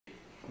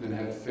and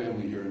had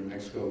family here in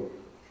Mexico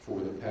for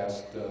the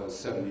past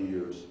 70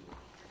 years.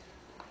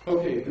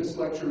 Okay, this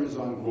lecture is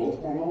on growth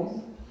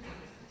hormone.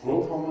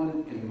 Growth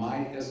hormone, in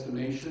my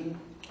estimation,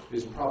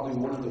 is probably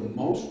one of the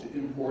most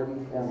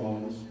important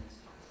hormones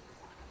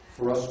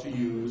for us to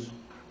use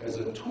as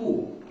a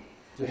tool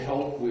to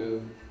help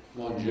with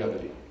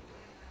longevity,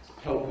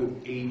 help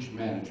with age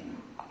management.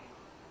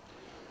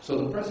 So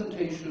the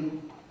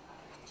presentation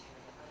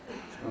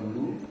is going to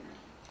move.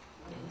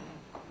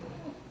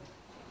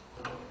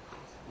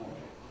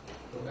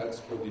 That's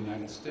for the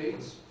United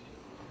States.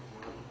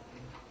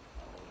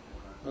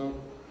 Let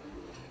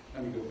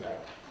me go back.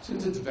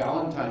 Since it's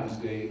Valentine's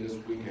Day this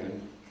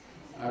weekend,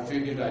 I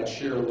figured I'd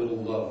share a little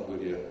love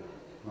with you,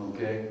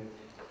 okay?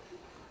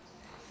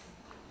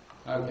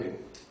 Okay,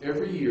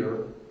 every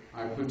year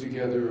I put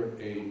together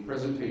a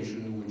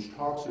presentation which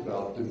talks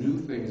about the new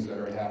things that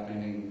are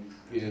happening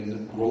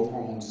in growth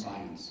hormone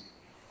science.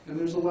 And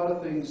there's a lot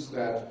of things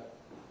that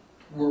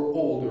were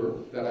older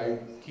that I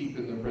keep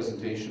in the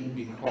presentation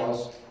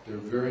because they're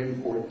very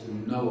important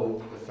to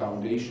know the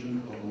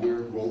foundation of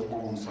where growth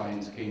hormone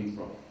science came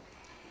from.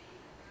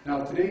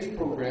 Now, today's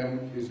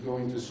program is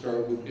going to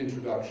start with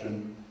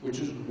introduction, which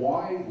is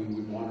why we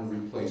would want to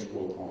replace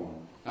growth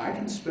hormone. Now, I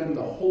can spend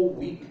the whole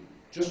week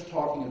just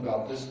talking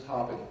about this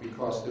topic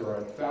because there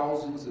are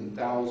thousands and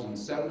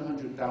thousands,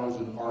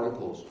 700,000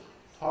 articles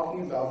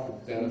talking about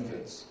the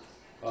benefits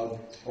of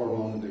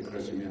hormone de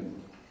crecimiento.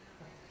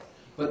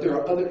 But there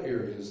are other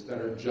areas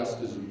that are just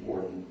as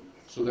important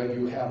so that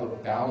you have a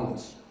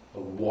balance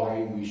of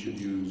why we should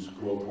use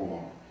growth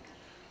hormone.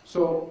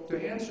 So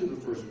to answer the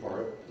first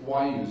part,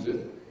 why use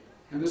it?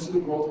 And this is the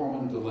growth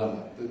hormone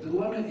dilemma. The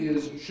dilemma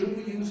is, should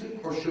we use it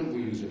or shouldn't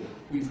we use it?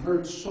 We've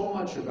heard so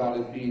much about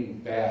it being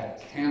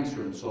bad,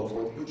 cancer and so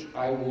forth, which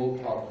I will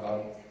talk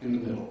about in the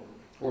middle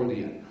or the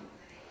end.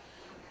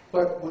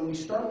 But when we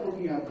start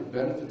looking at the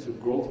benefits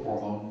of growth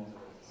hormone,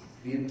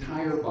 the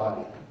entire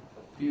body,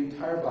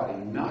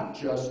 not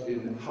just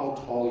in how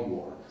tall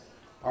you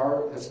are.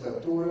 Our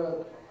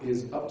estatura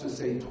is up to,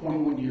 say,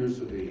 21 years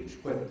of age,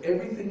 but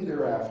everything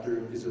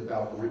thereafter is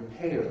about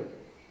repair,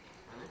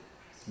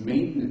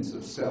 maintenance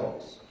of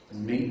cells,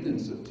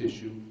 maintenance of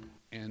tissue,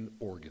 and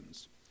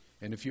organs.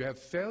 And if you have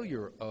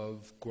failure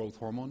of growth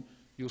hormone,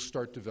 you'll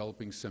start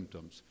developing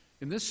symptoms.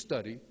 In this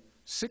study,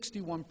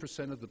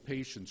 61% of the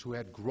patients who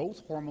had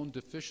growth hormone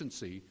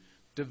deficiency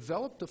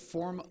developed a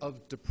form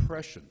of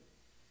depression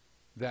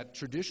that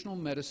traditional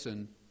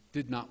medicine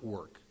did not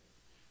work.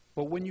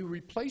 But when you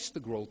replaced the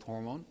growth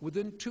hormone,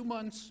 within 2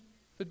 months,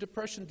 the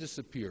depression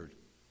disappeared.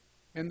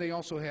 And they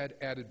also had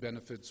added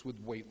benefits with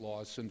weight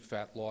loss and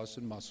fat loss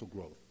and muscle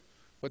growth.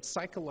 But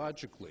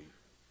psychologically,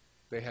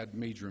 they had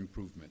major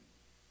improvement.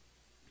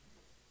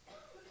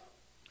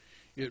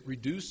 It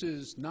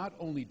reduces not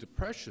only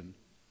depression,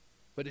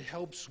 but it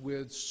helps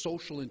with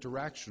social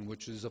interaction,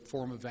 which is a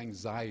form of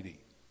anxiety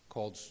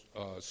called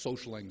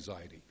social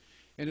anxiety.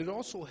 And it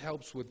also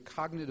helps with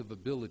cognitive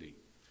ability.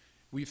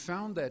 We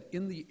found that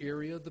in the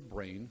area of the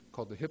brain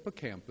called the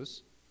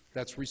hippocampus,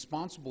 that's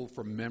responsible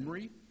for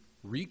memory,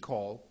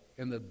 recall,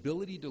 and the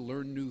ability to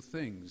learn new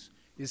things,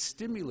 is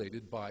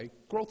stimulated by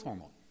growth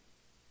hormone,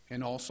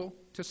 and also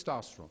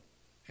testosterone,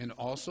 and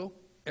also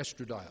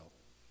estradiol,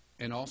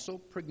 and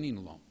also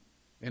pregnenolone,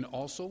 and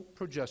also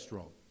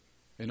progesterone,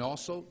 and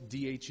also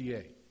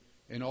DHEA,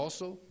 and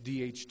also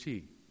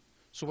DHT.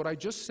 So what I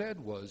just said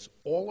was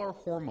all our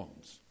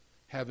hormones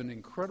have an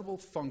incredible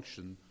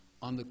function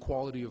on the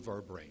quality of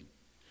our brain.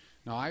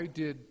 Now, I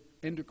did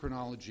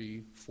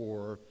endocrinology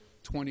for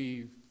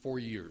 24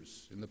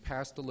 years. In the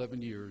past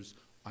 11 years,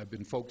 I've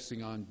been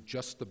focusing on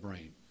just the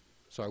brain.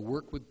 So I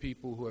work with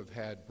people who have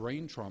had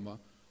brain trauma,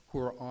 who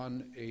are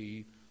on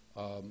a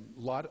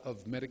lot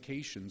of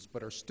medications,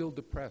 but are still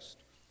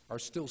depressed, are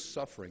still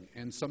suffering,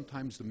 and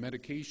sometimes the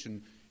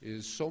medication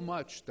is so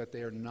much that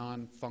they are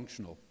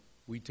non-functional.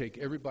 We take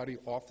everybody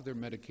off of their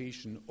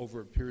medication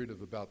over a period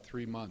of about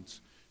 3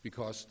 months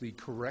because the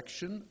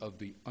correction of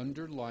the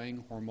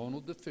underlying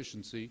hormonal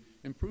deficiency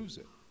improves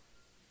it.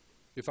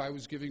 If I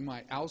was giving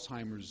my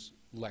Alzheimer's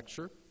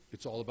lecture,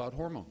 it's all about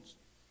hormones.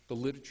 The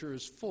literature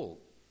is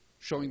full,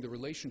 showing the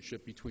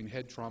relationship between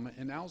head trauma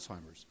and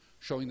Alzheimer's,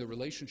 showing the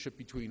relationship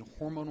between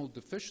hormonal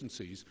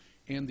deficiencies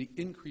and the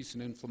increase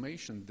in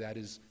inflammation that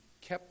is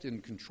kept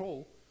in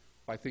control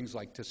by things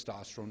like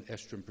testosterone,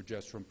 estrogen,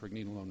 progesterone,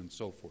 pregnenolone, and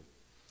so forth.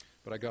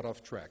 But I got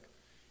off track.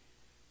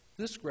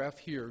 This graph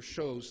here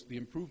shows the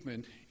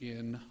improvement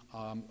in,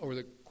 or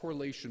the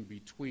correlation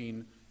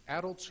between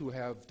adults who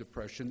have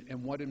depression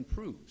and what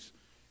improves.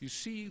 You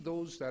see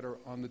those that are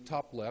on the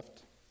top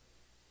left.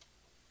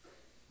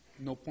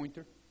 No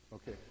pointer?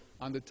 Okay.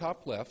 On the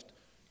top left,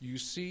 you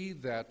see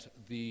that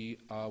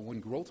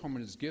when growth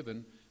hormone is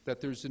given, that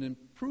there's an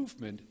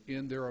improvement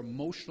in their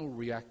emotional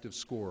reactive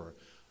score.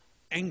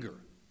 Anger,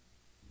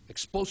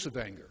 explosive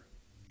anger,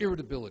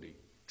 irritability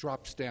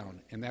drops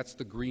down, and that's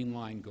the green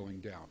line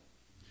going down.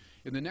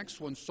 In the next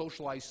one,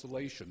 social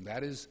isolation,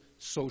 that is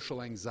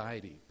social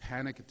anxiety,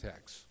 panic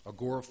attacks,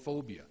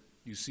 agoraphobia.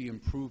 You see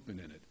improvement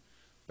in it.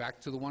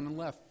 Back to the one on the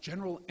left,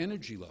 general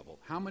energy level.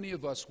 How many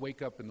of us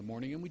wake up in the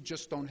morning and we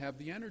just don't have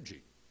the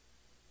energy?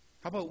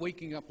 How about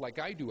waking up like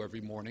I do every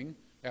morning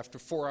after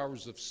 4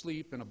 hours of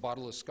sleep and a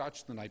bottle of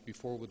scotch the night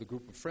before with a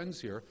group of friends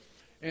here,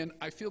 and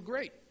I feel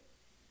great.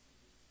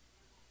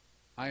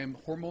 I am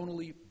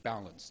hormonally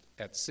balanced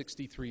at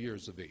 63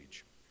 years of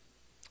age.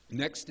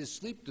 Next is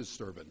sleep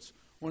disturbance.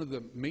 One of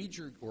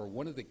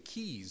the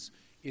keys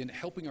in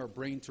helping our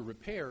brain to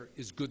repair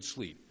is good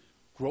sleep.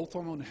 Growth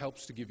hormone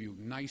helps to give you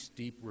nice,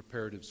 deep,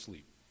 reparative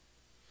sleep.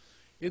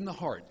 In the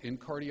heart, in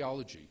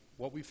cardiology,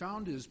 what we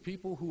found is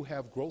people who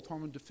have growth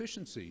hormone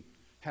deficiency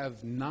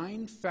have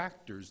 9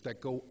 factors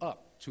that go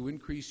up to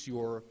increase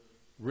your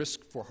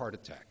risk for heart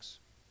attacks.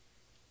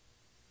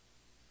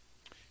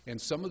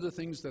 And some of the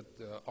things that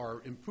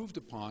are improved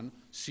upon,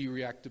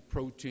 C-reactive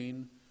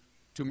protein,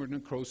 tumor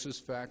necrosis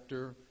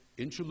factor,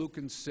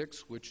 interleukin-6,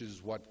 which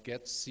is what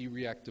gets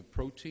C-reactive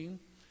protein.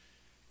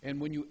 And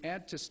when you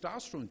add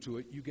testosterone to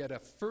it, you get a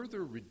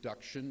further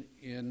reduction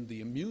in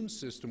the immune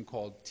system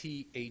called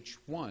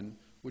Th1,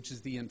 which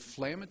is the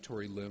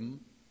inflammatory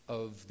limb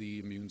of the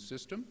immune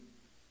system,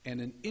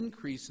 and an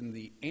increase in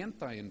the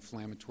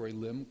anti-inflammatory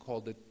limb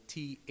called the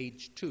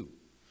Th2.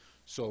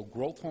 So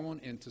growth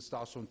hormone and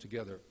testosterone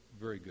together,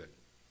 very good.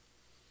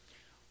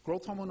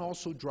 Growth hormone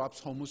also drops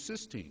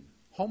homocysteine.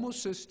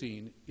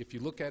 Homocysteine, if you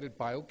look at it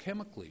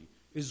biochemically,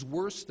 is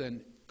worse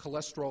than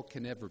cholesterol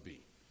can ever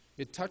be.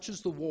 It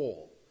touches the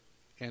wall,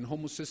 and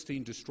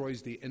homocysteine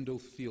destroys the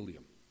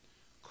endothelium.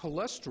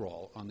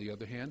 Cholesterol, on the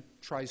other hand,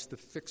 tries to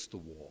fix the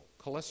wall.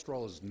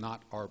 Cholesterol is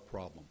not our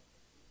problem.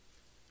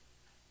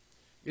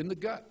 In the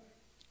gut,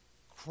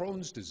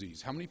 Crohn's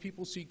disease. How many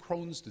people see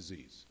Crohn's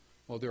disease?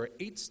 Well, there are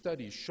 8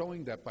 studies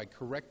showing that by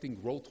correcting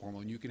growth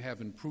hormone, you can have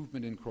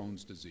improvement in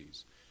Crohn's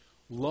disease.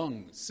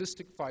 Lung,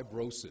 cystic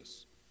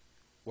fibrosis.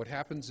 What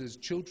happens is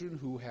children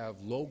who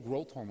have low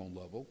growth hormone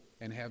level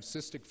and have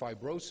cystic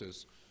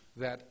fibrosis,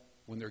 that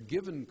when they're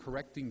given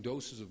correcting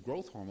doses of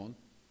growth hormone,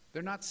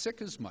 they're not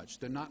sick as much.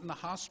 They're not in the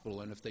hospital.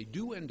 And if they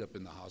do end up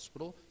in the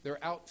hospital,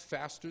 they're out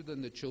faster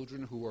than the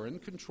children who are in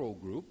control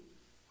group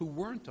who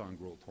weren't on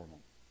growth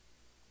hormone.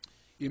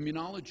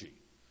 Immunology.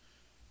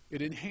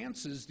 It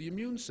enhances the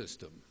immune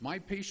system. My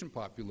patient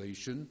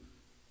population,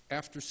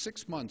 after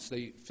 6 months,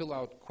 they fill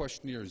out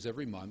questionnaires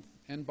every month,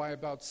 and by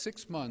about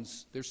 6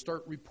 months, they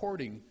start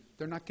reporting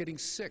they're not getting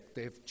sick.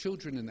 They have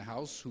children in the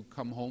house who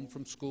come home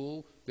from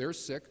school, they're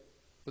sick,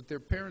 but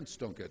their parents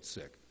don't get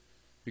sick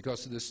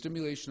because of the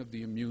stimulation of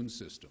the immune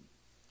system.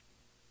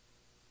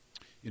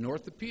 In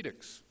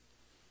orthopedics,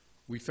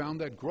 we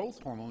found that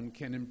growth hormone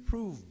can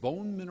improve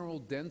bone mineral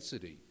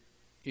density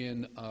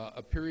in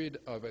a period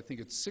of, I think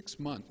it's 6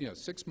 months,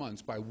 6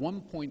 months by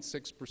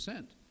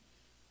 1.6%.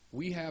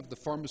 We have the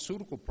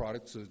pharmaceutical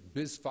products,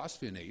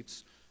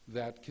 bisphosphonates,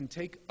 that can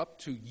take up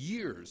to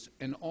years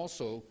and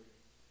also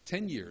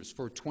 10 years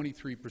for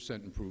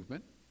 23%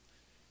 improvement.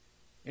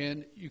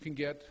 And you can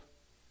get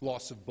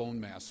loss of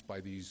bone mass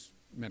by these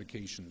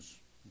medications.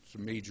 It's a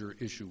major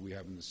issue we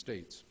have in the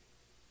States.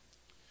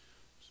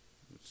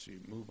 Let's see,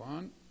 move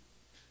on.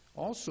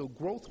 Also,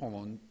 growth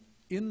hormone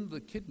in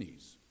the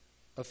kidneys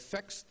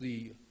affects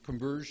the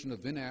conversion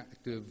of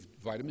inactive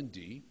vitamin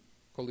D,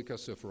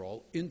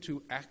 cholecalciferol,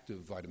 into active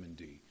vitamin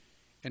D.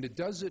 And it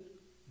does it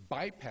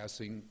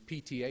bypassing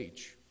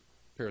PTH,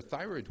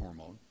 parathyroid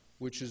hormone,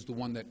 which is the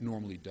one that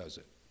normally does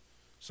it.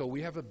 So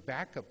we have a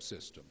backup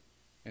system,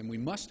 and we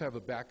must have a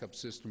backup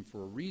system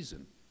for a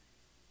reason.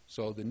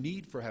 So the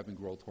need for having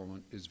growth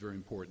hormone is very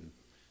important.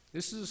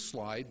 This is a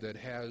slide that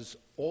has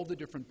all the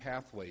different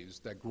pathways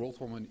that growth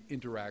hormone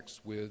interacts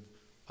with,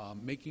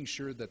 making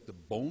sure that the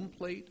bone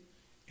plate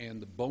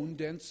and the bone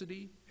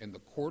density and the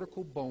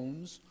cortical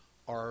bones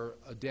are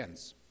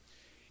dense.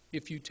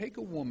 If you take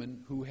a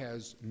woman who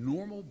has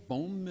normal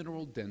bone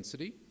mineral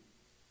density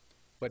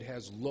but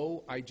has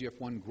low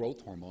IGF-1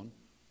 growth hormone,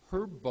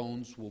 her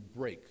bones will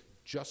break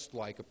just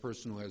like a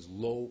person who has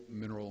low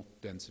mineral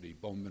density,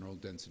 bone mineral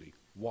density.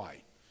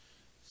 Why?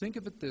 Think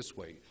of it this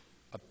way.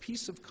 A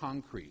piece of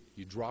concrete,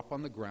 you drop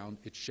on the ground,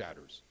 it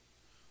shatters.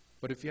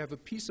 But if you have a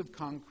piece of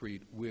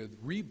concrete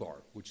with rebar,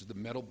 which is the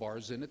metal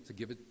bars in it to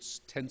give it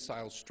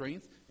tensile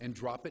strength, and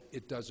drop it,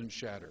 it doesn't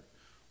shatter.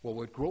 Well,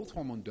 what growth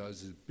hormone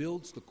does is it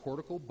builds the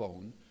cortical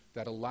bone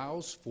that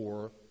allows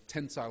for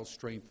tensile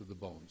strength of the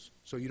bones,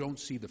 so you don't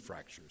see the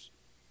fractures.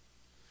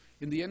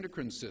 In the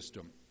endocrine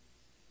system,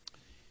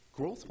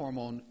 growth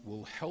hormone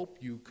will help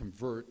you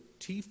convert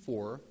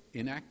T4,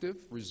 inactive,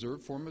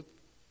 reserve form of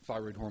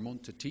thyroid hormone,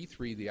 to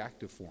T3, the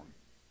active form.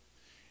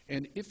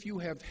 And if you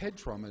have head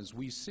trauma, as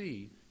we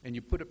see, and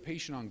you put a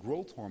patient on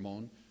growth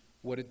hormone,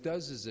 what it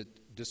does is it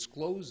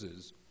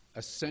discloses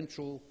a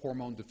central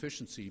hormone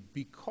deficiency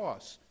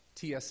because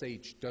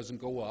TSH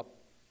doesn't go up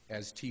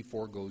as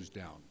T4 goes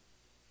down.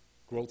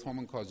 Growth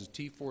hormone causes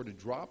T4 to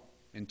drop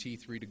and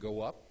T3 to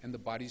go up, and the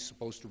body's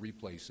supposed to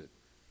replace it.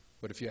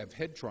 But if you have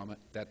head trauma,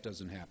 that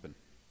doesn't happen.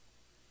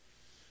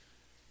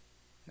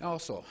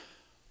 Also,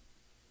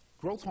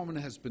 growth hormone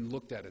has been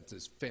looked at as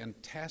this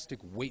fantastic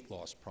weight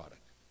loss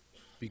product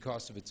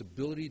because of its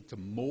ability to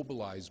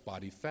mobilize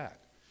body fat.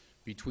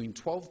 between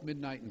 12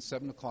 midnight and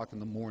 7 o'clock in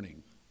the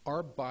morning,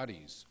 our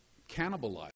bodies cannibalize